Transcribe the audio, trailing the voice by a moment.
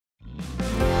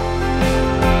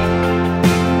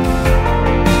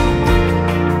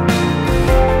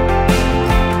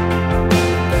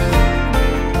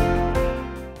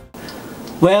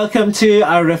Welcome to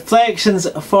our reflections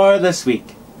for this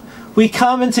week. We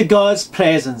come into God's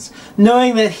presence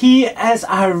knowing that He is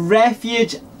our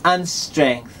refuge and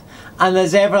strength, and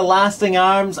His everlasting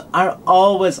arms are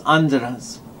always under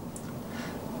us.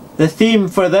 The theme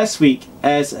for this week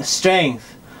is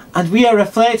strength, and we are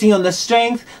reflecting on the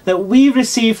strength that we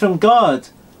receive from God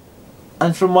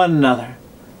and from one another.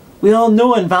 We all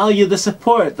know and value the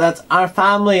support that our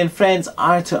family and friends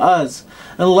are to us,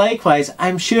 and likewise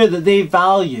I'm sure that they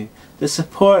value the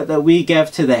support that we give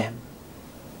to them.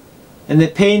 In the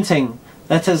painting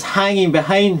that is hanging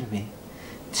behind me,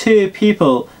 two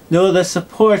people know the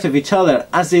support of each other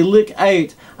as they look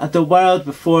out at the world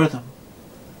before them.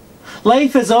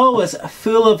 Life is always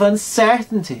full of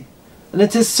uncertainty, and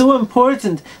it is so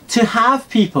important to have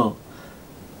people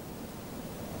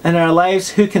in our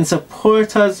lives who can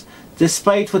support us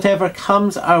despite whatever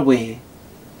comes our way.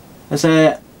 As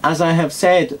I have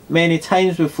said many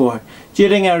times before,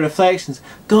 during our reflections,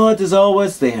 God is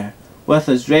always there with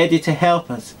us, ready to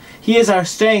help us. He is our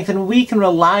strength and we can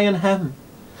rely on Him.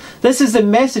 This is the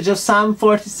message of Psalm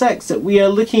 46 that we are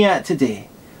looking at today,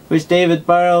 which David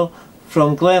Burrell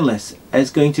from Glenlis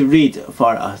is going to read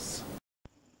for us.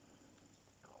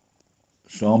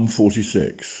 Psalm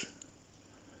 46.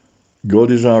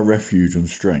 God is our refuge and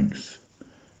strength,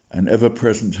 an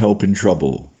ever-present help in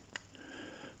trouble.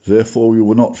 Therefore we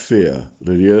will not fear,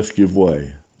 though the earth give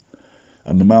way,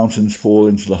 and the mountains fall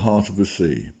into the heart of the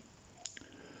sea.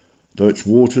 Though its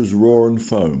waters roar and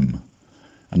foam,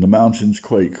 and the mountains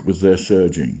quake with their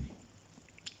surging.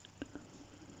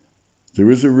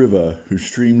 There is a river whose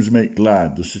streams make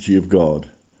glad the city of God,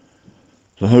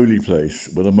 the holy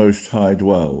place where the Most High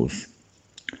dwells.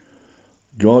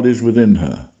 God is within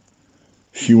her.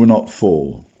 She will not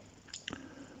fall.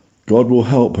 God will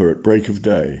help her at break of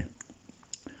day.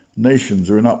 Nations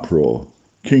are in uproar,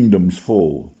 kingdoms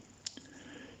fall.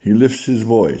 He lifts his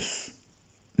voice,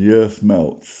 the earth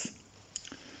melts.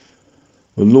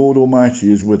 The Lord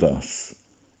Almighty is with us.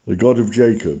 The God of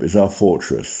Jacob is our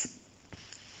fortress.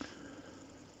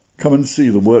 Come and see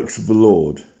the works of the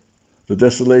Lord, the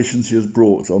desolations he has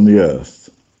brought on the earth.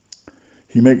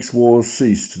 He makes wars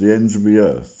cease to the ends of the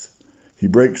earth. He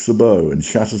breaks the bow and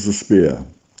shatters the spear.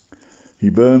 He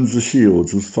burns the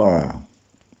shields with fire.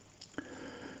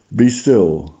 Be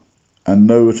still, and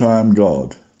know that I am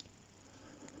God.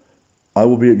 I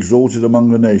will be exalted among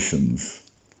the nations.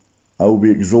 I will be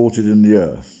exalted in the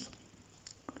earth.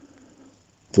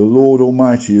 The Lord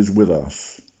Almighty is with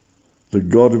us. The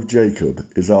God of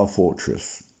Jacob is our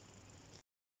fortress.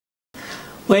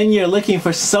 When you're looking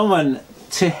for someone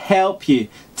to help you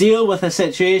deal with a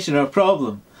situation or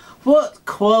problem, what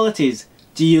qualities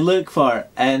do you look for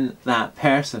in that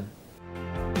person?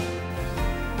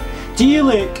 Do you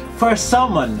look for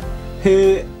someone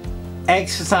who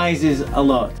exercises a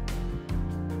lot?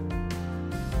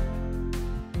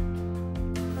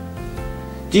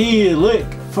 Do you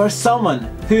look for someone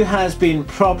who has been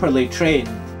properly trained?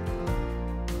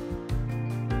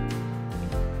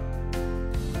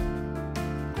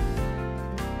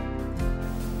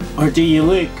 Or do you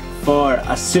look for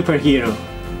a superhero?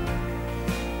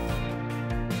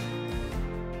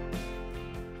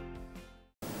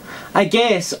 I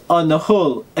guess on the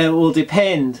whole it will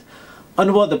depend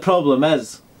on what the problem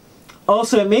is.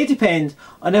 Also, it may depend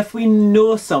on if we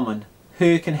know someone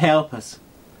who can help us.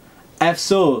 If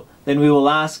so, then we will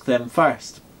ask them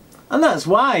first. And that's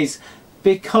wise,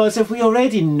 because if we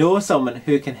already know someone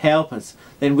who can help us,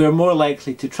 then we're more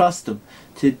likely to trust them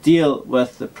to deal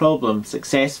with the problem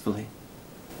successfully.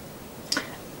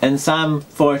 In Psalm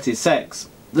 46,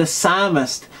 the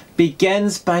psalmist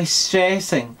begins by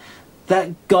stressing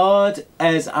that God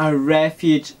is our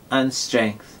refuge and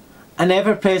strength, an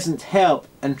ever-present help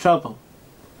in trouble.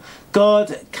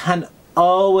 God can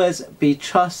always be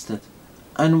trusted,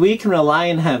 and we can rely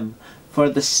on Him for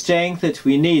the strength that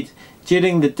we need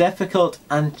during the difficult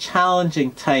and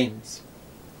challenging times.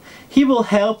 He will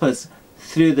help us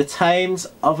through the times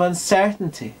of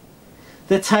uncertainty,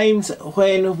 the times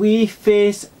when we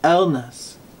face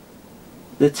illness,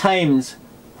 the times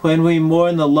when we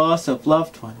mourn the loss of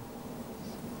loved ones,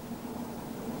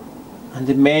 and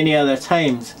in many other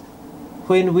times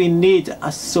when we need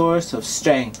a source of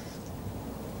strength.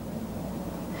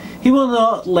 He will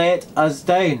not let us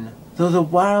down, though the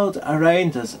world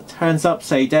around us turns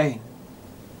upside down.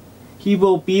 He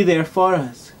will be there for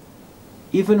us,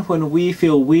 even when we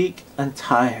feel weak and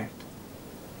tired.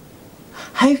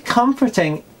 How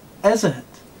comforting is it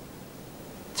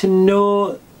to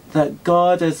know that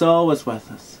God is always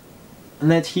with us, and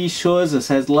that He shows us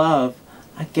His love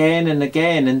again and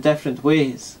again in different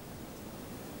ways.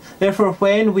 Therefore,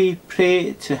 when we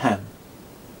pray to Him,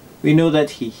 We know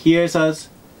that He hears us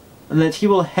and that He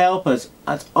will help us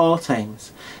at all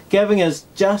times, giving us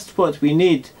just what we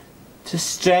need to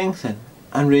strengthen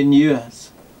and renew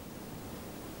us.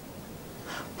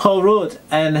 Paul wrote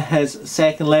in his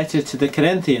second letter to the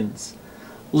Corinthians,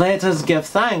 "Let us give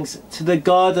thanks to the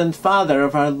God and Father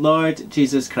of our Lord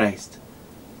Jesus Christ,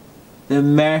 the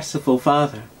merciful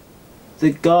Father,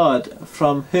 the God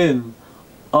from whom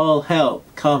all help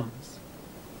comes.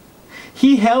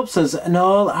 He helps us in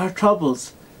all our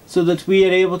troubles, so that we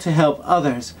are able to help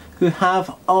others who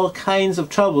have all kinds of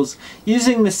troubles,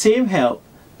 using the same help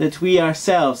that we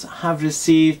ourselves have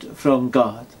received from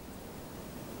God."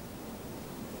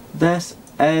 This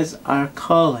is our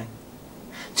calling,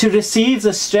 to receive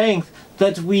the strength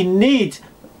that we need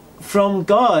from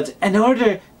God in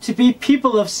order to be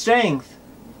people of strength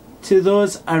to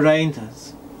those around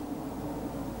us,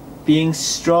 being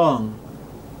strong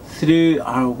through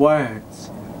our words,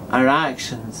 our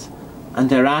actions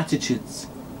and our attitudes,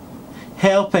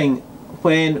 helping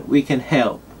when we can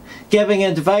help, giving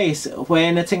advice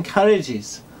when it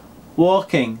encourages,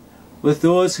 walking with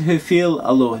those who feel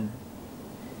alone,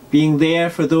 being there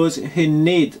for those who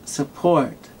need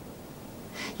support.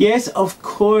 Yes, of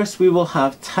course we will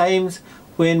have times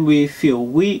when we feel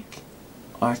weak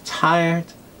or tired,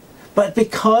 but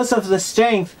because of the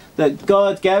strength that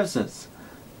God gives us,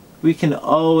 we can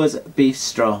always be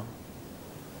strong.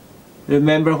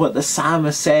 Remember what the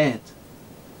psalmist said,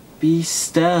 "Be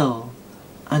still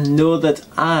and know that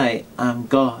I am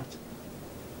God."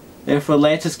 Therefore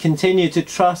let us continue to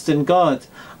trust in God,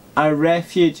 our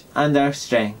refuge and our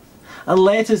strength. And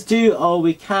let us do all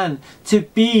we can to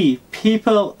be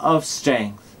people of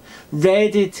strength,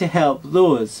 ready to help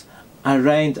those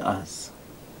around us.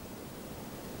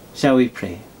 Shall we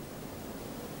pray?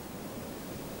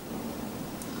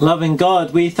 Loving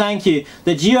God, we thank you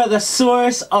that you are the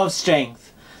source of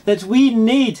strength that we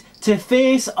need to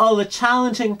face all the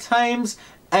challenging times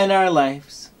in our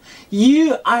lives.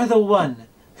 You are the one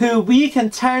who we can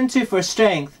turn to for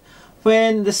strength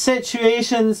when the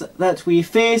situations that we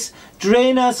face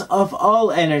drain us of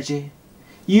all energy.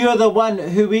 You are the one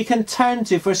who we can turn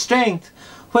to for strength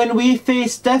when we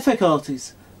face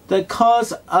difficulties that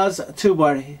cause us to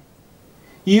worry.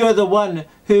 You are the one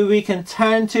who we can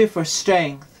turn to for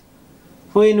strength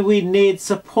when we need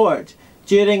support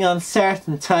during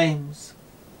uncertain times.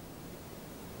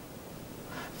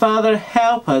 Father,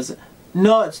 help us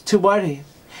not to worry.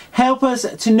 Help us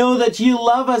to know that you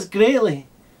love us greatly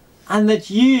and that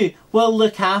you will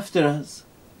look after us.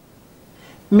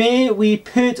 May we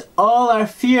put all our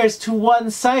fears to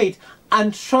one side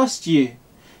and trust you,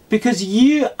 because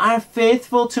you are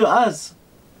faithful to us.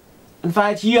 In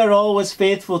fact, you are always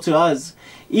faithful to us,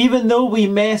 even though we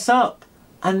mess up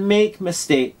and make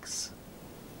mistakes.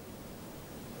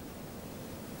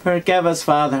 Forgive us,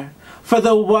 Father, for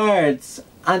the words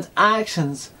and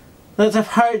actions that have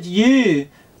hurt you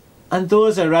and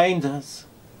those around us.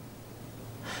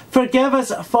 Forgive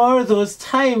us for those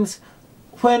times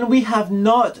when we have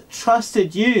not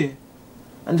trusted you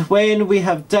and when we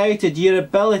have doubted your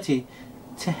ability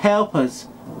to help us.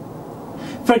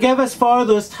 Forgive us for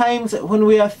those times when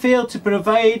we have failed to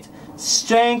provide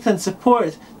strength and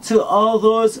support to all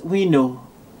those we know,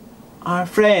 our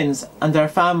friends and our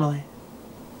family.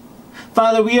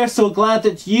 Father, we are so glad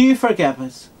that you forgive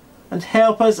us and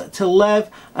help us to live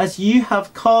as you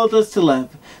have called us to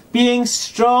live, being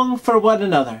strong for one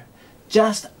another,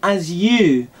 just as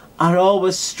you are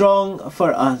always strong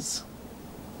for us.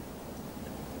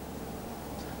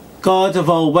 God of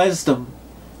all wisdom,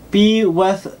 be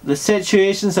with the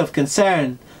situations of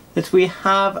concern that we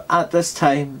have at this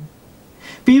time.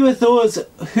 Be with those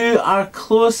who are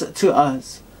close to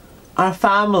us, our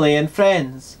family and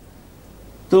friends,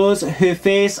 those who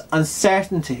face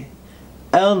uncertainty,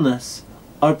 illness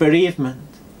or bereavement.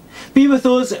 Be with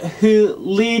those who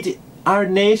lead our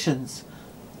nations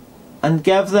and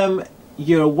give them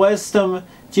your wisdom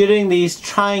during these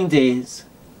trying days.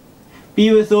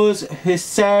 Be with those who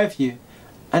serve you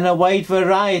in a wide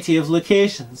variety of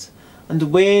locations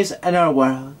and ways in our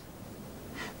world.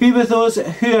 Be with those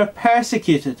who are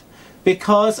persecuted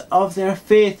because of their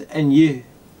faith in you.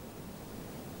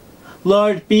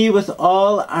 Lord, be with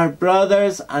all our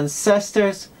brothers and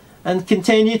sisters and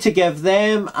continue to give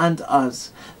them and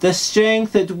us the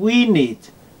strength that we need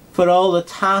for all the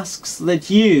tasks that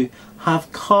you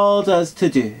have called us to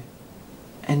do.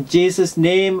 In Jesus'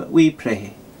 name we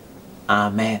pray.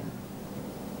 Amen.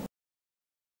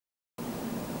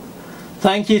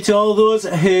 Thank you to all those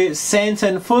who sent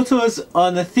in photos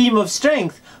on the theme of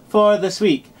strength for this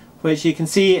week, which you can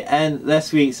see in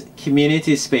this week's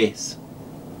community space.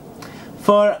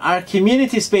 For our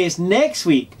community space next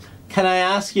week, can I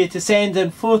ask you to send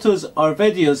in photos or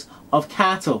videos of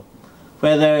cattle,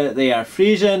 whether they are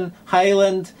Friesian,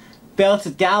 Highland,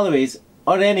 Belted Galloways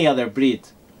or any other breed.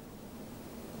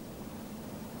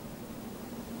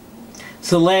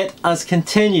 So let us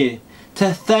continue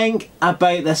to think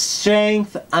about the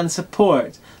strength and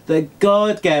support that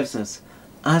God gives us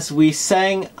as we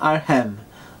sing our hymn,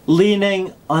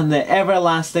 Leaning on the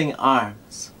Everlasting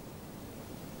Arms.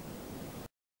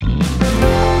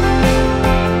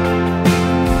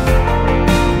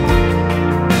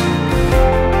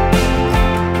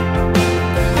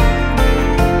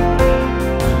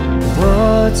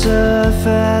 What a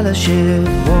fellowship,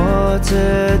 what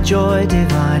a joy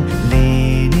divine,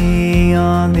 leaning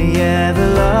on the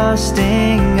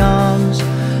everlasting arms.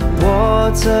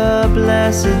 What a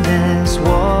blessedness,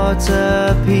 what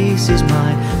a peace is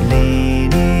mine,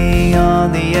 leaning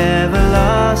on the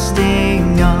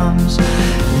everlasting arms.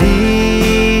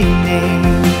 Leaning,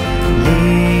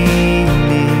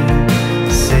 leaning,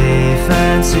 safe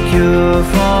and secure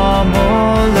from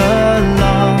all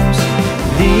alarms.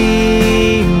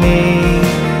 Leaning,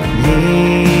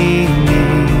 leaning,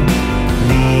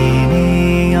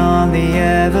 leaning on the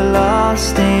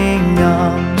everlasting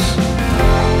arms.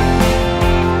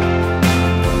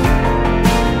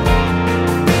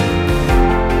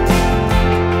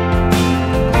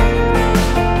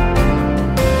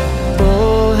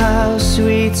 Oh, how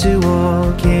sweet to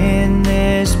walk in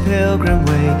this pilgrim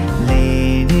way,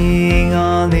 leaning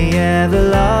on the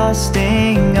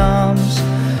everlasting arms.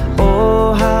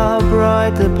 Oh, how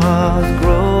bright the path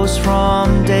grows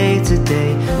from day to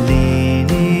day,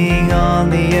 leaning on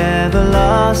the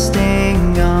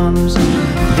everlasting arms.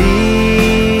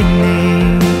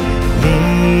 Leaning,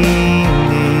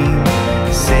 leaning,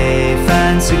 safe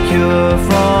and secure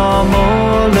from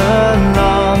all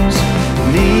alarms.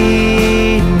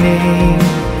 Leaning,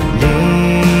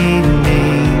 leaning,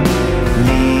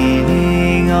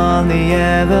 leaning on the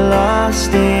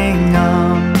everlasting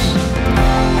arms.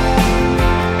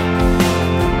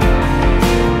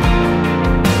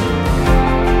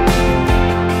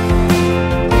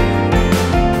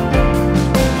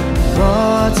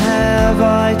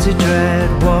 To dread,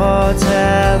 what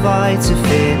have I to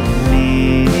fear,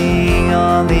 leaning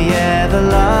on the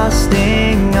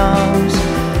everlasting arms.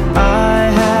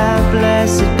 I have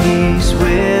blessed peace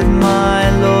with my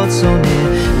Lord so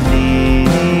near,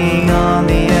 leaning on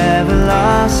the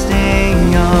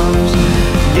everlasting arms.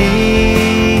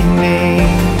 Leaning,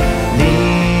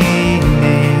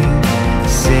 leaning,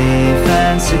 safe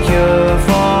and secure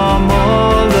from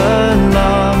all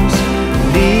alarms.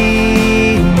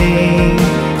 Leaning,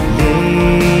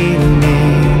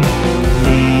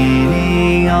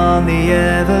 leaning on the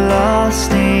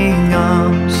everlasting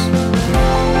arms.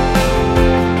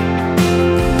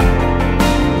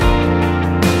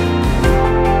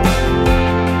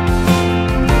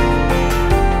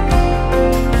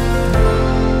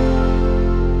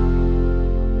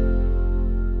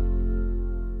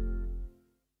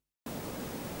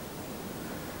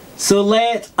 So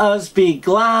let us be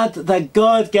glad that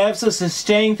God gives us the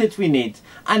strength that we need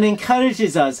and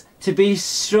encourages us to be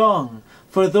strong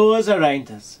for those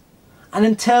around us. And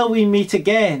until we meet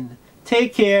again,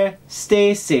 take care,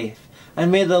 stay safe,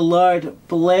 and may the Lord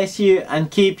bless you and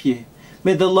keep you.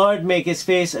 May the Lord make his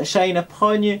face shine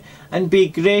upon you and be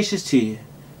gracious to you.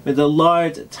 May the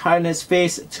Lord turn his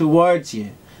face towards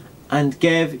you and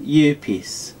give you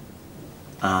peace.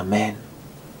 Amen.